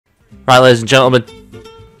Right, ladies and gentlemen,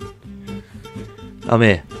 I'm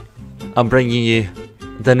here. I'm bringing you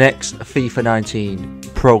the next FIFA 19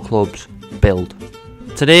 Pro Clubs build.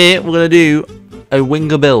 Today we're going to do a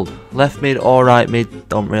winger build. Left mid or right mid,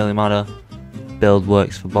 don't really matter. Build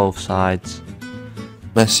works for both sides.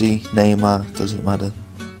 Messi, Neymar, doesn't matter.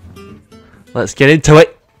 Let's get into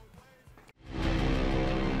it.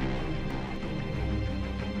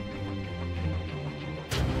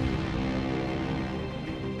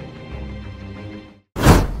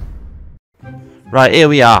 Right, here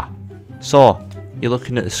we are. So, you're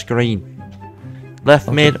looking at the screen.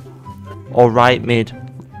 Left mid or right mid,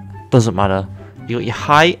 doesn't matter. You got your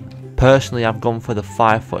height. Personally, I've gone for the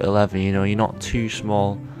 5'11". You know, you're not too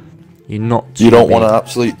small. You're not too You don't big. want an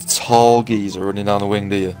absolute tall geezer running down the wing,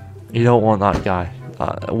 do you? You don't want that guy.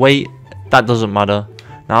 Weight, that doesn't matter.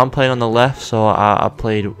 Now I'm playing on the left, so I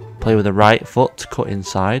play with the right foot to cut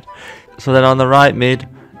inside. So then on the right mid,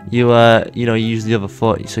 you know, use the other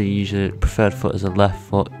foot. So you use your preferred foot as a left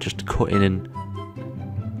foot, just to cut in and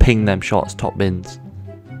ping them shots, top bins.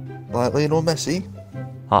 Like Lionel Messi.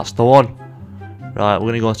 That's the one. Right, we're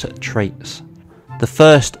gonna go to traits. The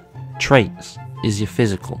first traits is your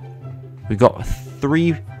physical. We've got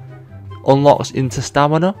 3 unlocks into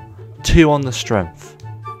stamina, 2 on the strength.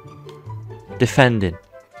 Defending,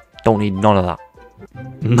 don't need none of that.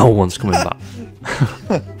 No one's coming back.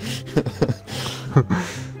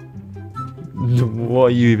 What are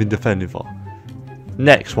you even defending for?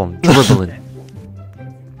 Next one, dribbling.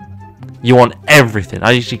 You want everything.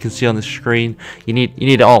 As you can see on the screen, you need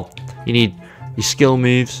it all. You need your skill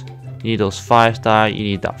moves, you need those 5-star, you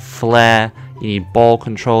need that flair, you need ball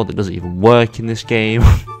control that doesn't even work in this game.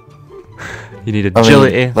 You need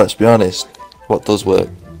agility. I mean, let's be honest, what does work?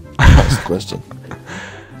 That's the question.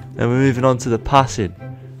 Then we're moving on to the passing.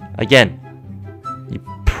 Again, you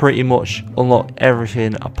pretty much unlock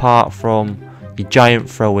everything apart from your giant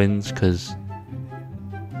throw-ins, because...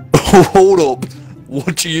 Hold up,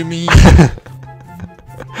 what do you mean?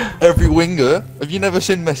 Every winger? Have you never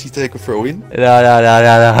seen Messi take a throw-in? No, what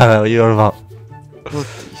are you on about? Bloody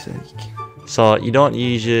sake. So you don't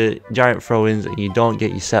use your giant throw-ins and you don't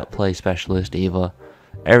get your set play specialist either.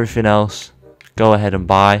 Everything else, go ahead and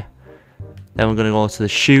buy. Then we're going to go to the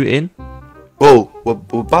shooting. Oh,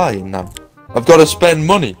 we're buying now. I've got to spend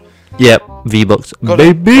money. Yep, V-Bucks,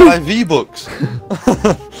 Gotta baby. buy V-Bucks.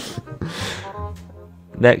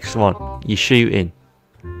 Next one, your shooting.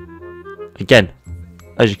 Again,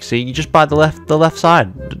 as you can see, you just buy the left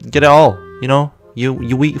side. Get it all. You know, your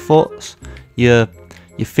weak foots, your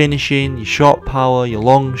finishing, your shot power, your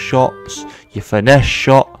long shots, your finesse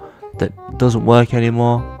shot that doesn't work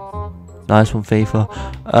anymore. Nice one,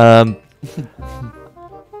 FIFA.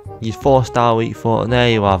 Your 4-star weak foot, and there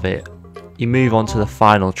you have it. You move on to the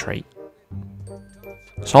final trait.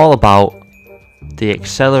 It's all about the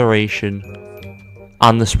acceleration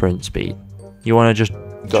and the sprint speed. You want to just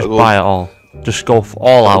buy it all. Just go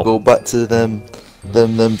all out. Go back to them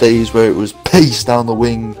days where it was pace down the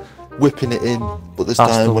wing, whipping it in. But this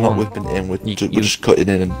time we're not whipping it in. We're just cutting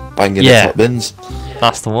in and banging the top bins.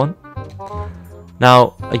 That's the one.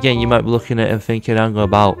 Now, again, you might be looking at it and thinking, hang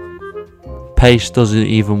about, pace doesn't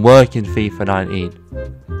even work in FIFA 19.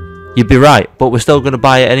 You'd be right, but we're still going to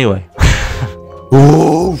buy it anyway.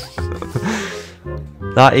 Oh!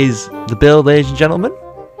 That is the build, ladies and gentlemen.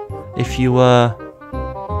 If you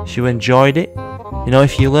enjoyed it, you know,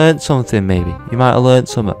 if you learned something, maybe you might have learned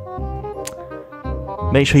something.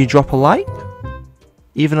 Make sure you drop a like.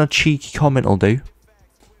 Even a cheeky comment will do.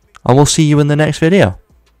 And we'll see you in the next video.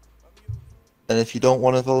 And if you don't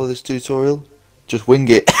want to follow this tutorial, just wing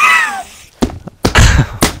it.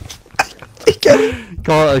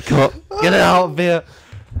 Cut. Get it out of here.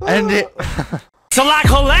 End it. Till I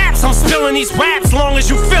collapse, I'm spilling these raps long as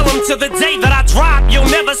you feel them. To the day that I drop, you'll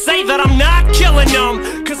never say that I'm not killing them.